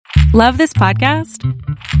Love this podcast?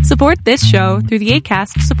 Support this show through the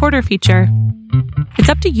Acast supporter feature. It's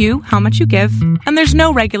up to you how much you give, and there's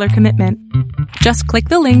no regular commitment. Just click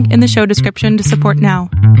the link in the show description to support now.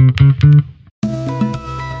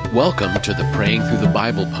 Welcome to the Praying Through the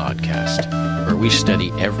Bible podcast, where we study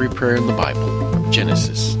every prayer in the Bible from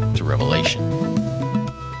Genesis to Revelation.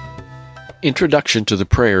 Introduction to the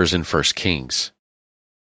prayers in 1 Kings.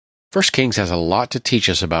 1 Kings has a lot to teach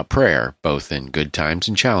us about prayer, both in good times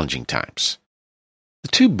and challenging times. The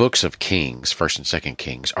two books of Kings, 1 and 2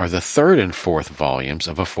 Kings, are the third and fourth volumes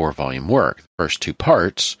of a four-volume work. The first two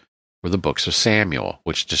parts were the books of Samuel,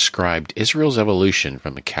 which described Israel's evolution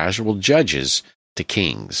from the casual judges to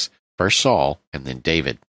kings, first Saul and then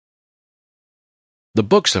David. The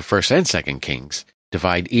books of 1 and 2 Kings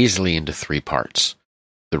divide easily into three parts: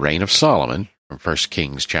 the reign of Solomon, from 1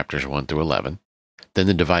 Kings chapters 1 through 11, then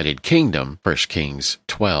the divided kingdom, 1 Kings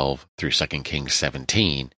 12 through 2 Kings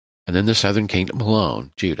 17, and then the southern kingdom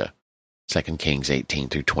alone, Judah, 2 Kings 18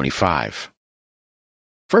 through 25.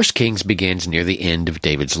 1 Kings begins near the end of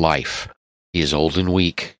David's life. He is old and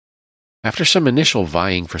weak. After some initial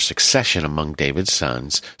vying for succession among David's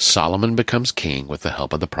sons, Solomon becomes king with the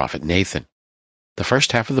help of the prophet Nathan. The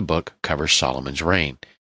first half of the book covers Solomon's reign.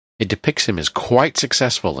 It depicts him as quite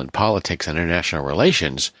successful in politics and international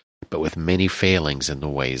relations, but with many failings in the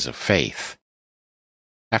ways of faith.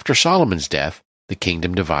 After Solomon's death, the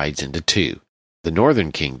kingdom divides into two: the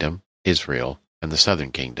northern kingdom, Israel, and the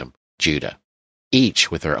southern kingdom, Judah,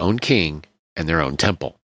 each with their own king and their own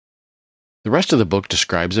temple. The rest of the book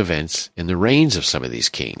describes events in the reigns of some of these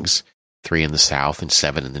kings, 3 in the south and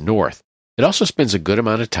 7 in the north. It also spends a good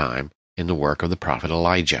amount of time in the work of the prophet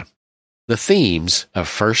Elijah. The themes of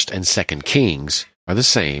 1 and 2 Kings are the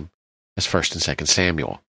same as 1 and 2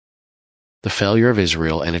 Samuel. The failure of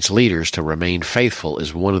Israel and its leaders to remain faithful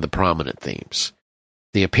is one of the prominent themes.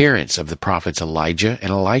 The appearance of the prophets Elijah and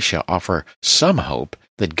Elisha offer some hope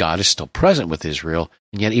that God is still present with Israel,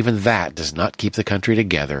 and yet even that does not keep the country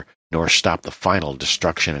together nor stop the final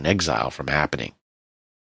destruction and exile from happening.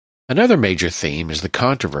 Another major theme is the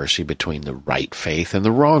controversy between the right faith and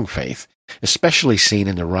the wrong faith, especially seen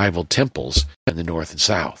in the rival temples in the north and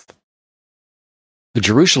south. The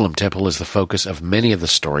Jerusalem temple is the focus of many of the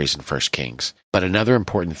stories in 1 Kings, but another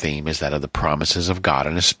important theme is that of the promises of God,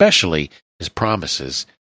 and especially his promises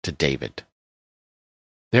to David.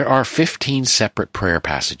 There are 15 separate prayer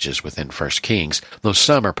passages within 1 Kings, though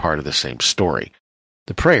some are part of the same story.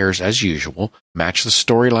 The prayers, as usual, match the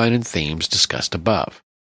storyline and themes discussed above.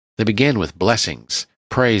 They begin with blessings,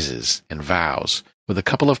 praises, and vows, with a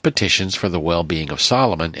couple of petitions for the well-being of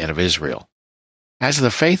Solomon and of Israel. As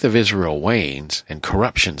the faith of Israel wanes and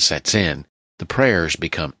corruption sets in, the prayers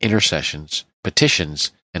become intercessions,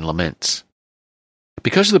 petitions, and laments.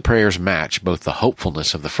 Because the prayers match both the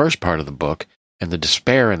hopefulness of the first part of the book and the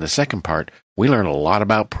despair in the second part, we learn a lot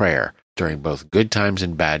about prayer during both good times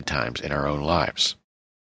and bad times in our own lives.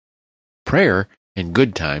 Prayer in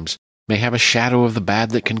good times may have a shadow of the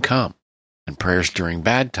bad that can come, and prayers during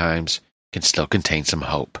bad times can still contain some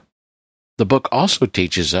hope. The book also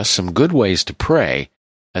teaches us some good ways to pray,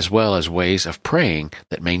 as well as ways of praying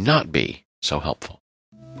that may not be so helpful.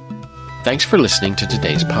 Thanks for listening to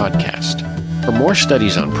today's podcast. For more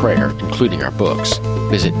studies on prayer, including our books,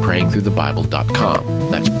 visit prayingthroughthebible.com.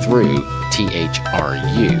 That's through,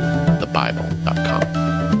 THRU,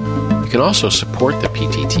 thebible.com. You can also support the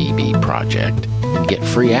PTTB project and get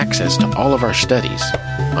free access to all of our studies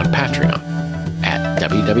on Patreon at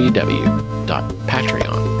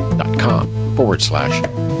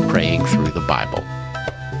www.patreon.com/prayingthroughthebible.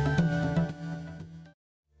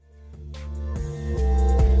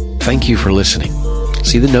 Thank you for listening.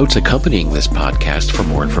 See the notes accompanying this podcast for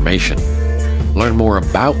more information. Learn more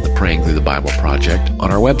about the Praying Through the Bible project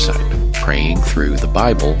on our website,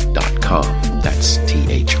 prayingthroughthebible.com. That's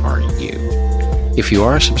THRU. If you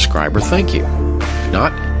are a subscriber, thank you. If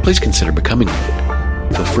not, please consider becoming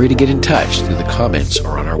one. Feel free to get in touch through the comments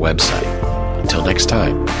or on our website. Until next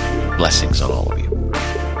time, blessings on all of you.